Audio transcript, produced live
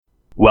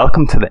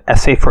Welcome to the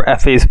Essay for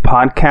FAs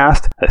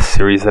podcast, a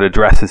series that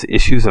addresses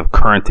issues of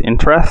current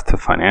interest to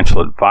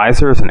financial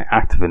advisors and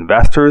active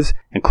investors,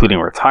 including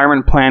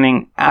retirement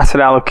planning,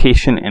 asset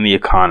allocation, and the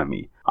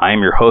economy. I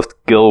am your host,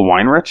 Gil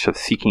Weinrich of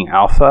Seeking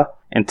Alpha,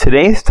 and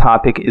today's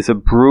topic is a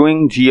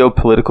brewing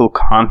geopolitical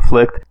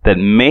conflict that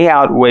may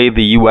outweigh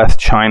the U.S.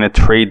 China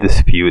trade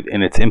dispute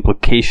and its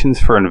implications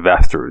for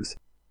investors.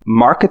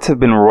 Markets have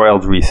been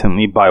roiled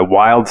recently by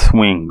wild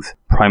swings,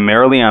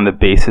 primarily on the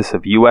basis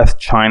of U.S.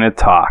 China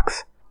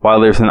talks.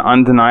 While there's an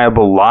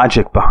undeniable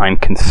logic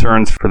behind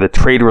concerns for the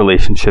trade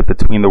relationship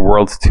between the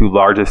world's two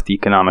largest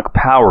economic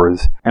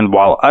powers, and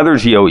while other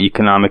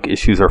geoeconomic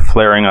issues are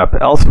flaring up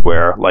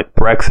elsewhere, like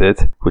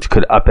Brexit, which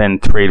could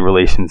upend trade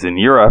relations in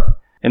Europe,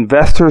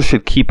 investors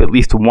should keep at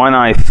least one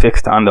eye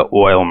fixed on the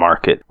oil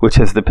market, which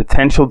has the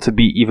potential to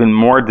be even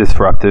more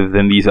disruptive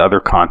than these other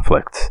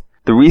conflicts.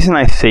 The reason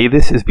I say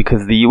this is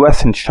because the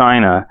US and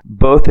China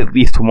both at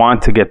least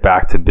want to get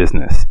back to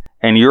business,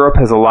 and Europe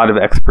has a lot of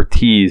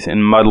expertise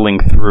in muddling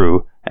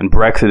through, and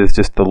Brexit is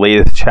just the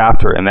latest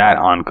chapter in that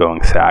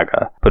ongoing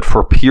saga. But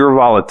for pure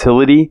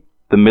volatility,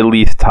 the Middle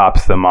East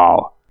tops them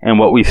all. And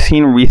what we've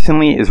seen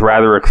recently is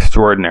rather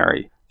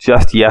extraordinary.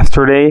 Just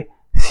yesterday,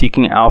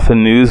 Seeking Alpha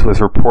News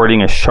was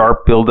reporting a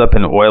sharp buildup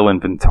in oil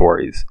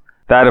inventories.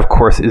 That, of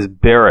course, is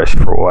bearish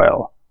for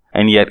oil.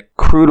 And yet,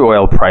 crude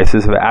oil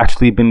prices have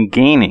actually been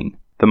gaining.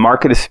 The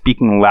market is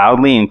speaking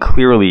loudly and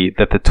clearly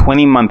that the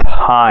 20-month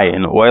high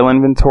in oil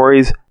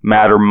inventories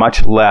matter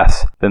much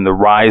less than the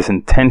rise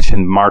in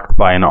tension marked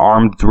by an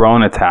armed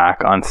drone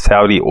attack on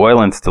Saudi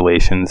oil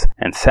installations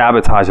and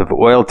sabotage of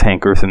oil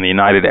tankers in the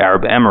United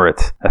Arab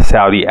Emirates, a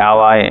Saudi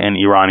ally and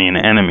Iranian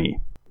enemy.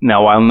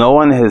 Now, while no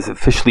one has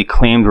officially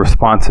claimed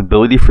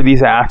responsibility for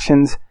these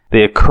actions,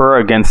 they occur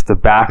against the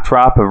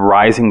backdrop of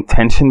rising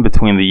tension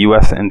between the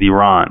U.S. and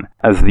Iran,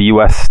 as the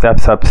U.S.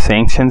 steps up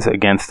sanctions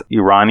against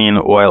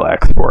Iranian oil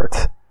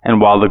exports.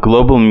 And while the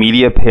global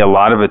media pay a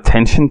lot of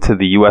attention to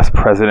the U.S.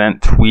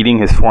 president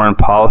tweeting his foreign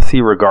policy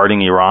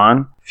regarding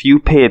Iran, few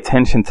pay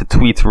attention to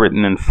tweets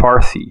written in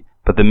Farsi.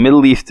 But the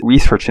Middle East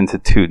Research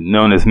Institute,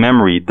 known as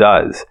MEMRI,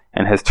 does,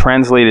 and has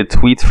translated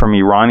tweets from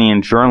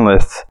Iranian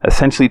journalists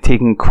essentially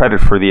taking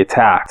credit for the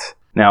attacks.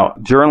 Now,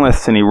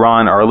 journalists in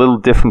Iran are a little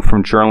different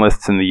from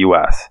journalists in the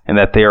US, in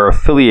that they are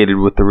affiliated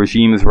with the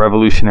regime's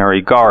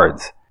Revolutionary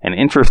Guards. And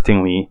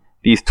interestingly,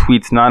 these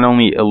tweets not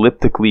only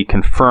elliptically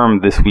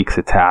confirmed this week's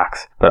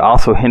attacks, but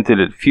also hinted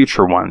at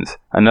future ones,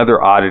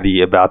 another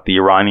oddity about the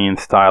Iranian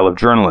style of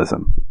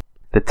journalism.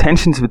 The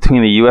tensions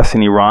between the US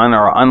and Iran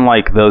are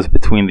unlike those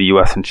between the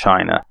US and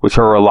China, which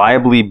are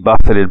reliably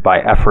buffeted by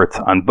efforts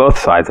on both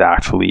sides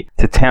actually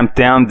to tamp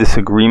down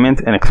disagreement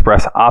and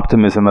express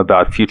optimism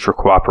about future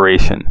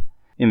cooperation.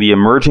 In the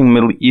emerging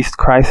Middle East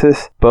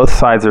crisis, both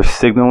sides are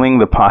signaling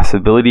the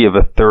possibility of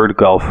a third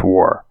Gulf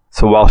War.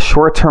 So while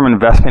short-term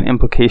investment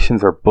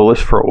implications are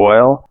bullish for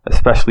oil,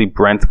 especially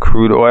Brent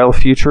crude oil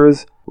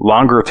futures,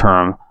 longer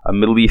term, a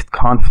Middle East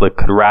conflict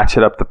could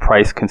ratchet up the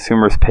price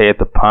consumers pay at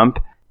the pump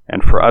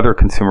and for other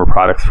consumer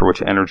products for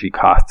which energy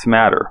costs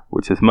matter,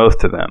 which is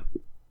most of them.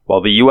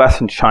 While the US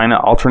and China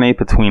alternate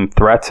between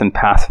threats and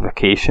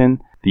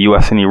pacification, the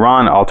US and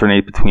Iran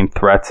alternate between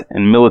threats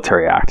and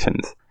military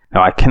actions.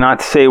 Now, I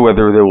cannot say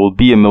whether there will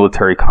be a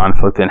military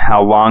conflict and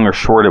how long or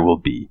short it will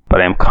be, but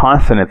I am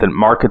confident that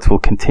markets will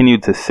continue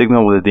to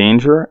signal the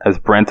danger, as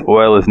Brent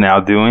oil is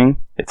now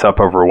doing. It's up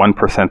over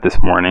 1% this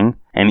morning,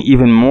 and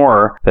even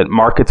more, that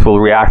markets will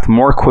react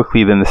more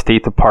quickly than the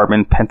State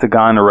Department,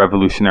 Pentagon, or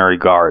Revolutionary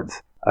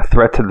Guards. A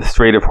threat to the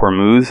Strait of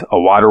Hormuz, a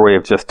waterway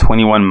of just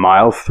 21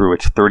 miles through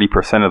which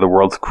 30% of the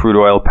world's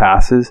crude oil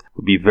passes,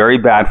 would be very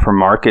bad for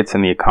markets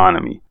and the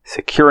economy.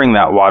 Securing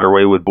that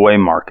waterway would buoy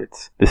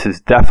markets. This is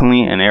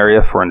definitely an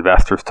area for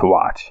investors to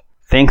watch.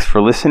 Thanks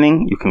for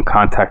listening. You can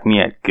contact me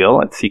at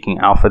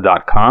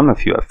gil@seekingalpha.com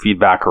if you have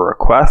feedback or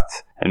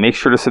requests, and make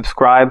sure to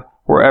subscribe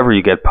wherever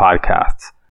you get podcasts.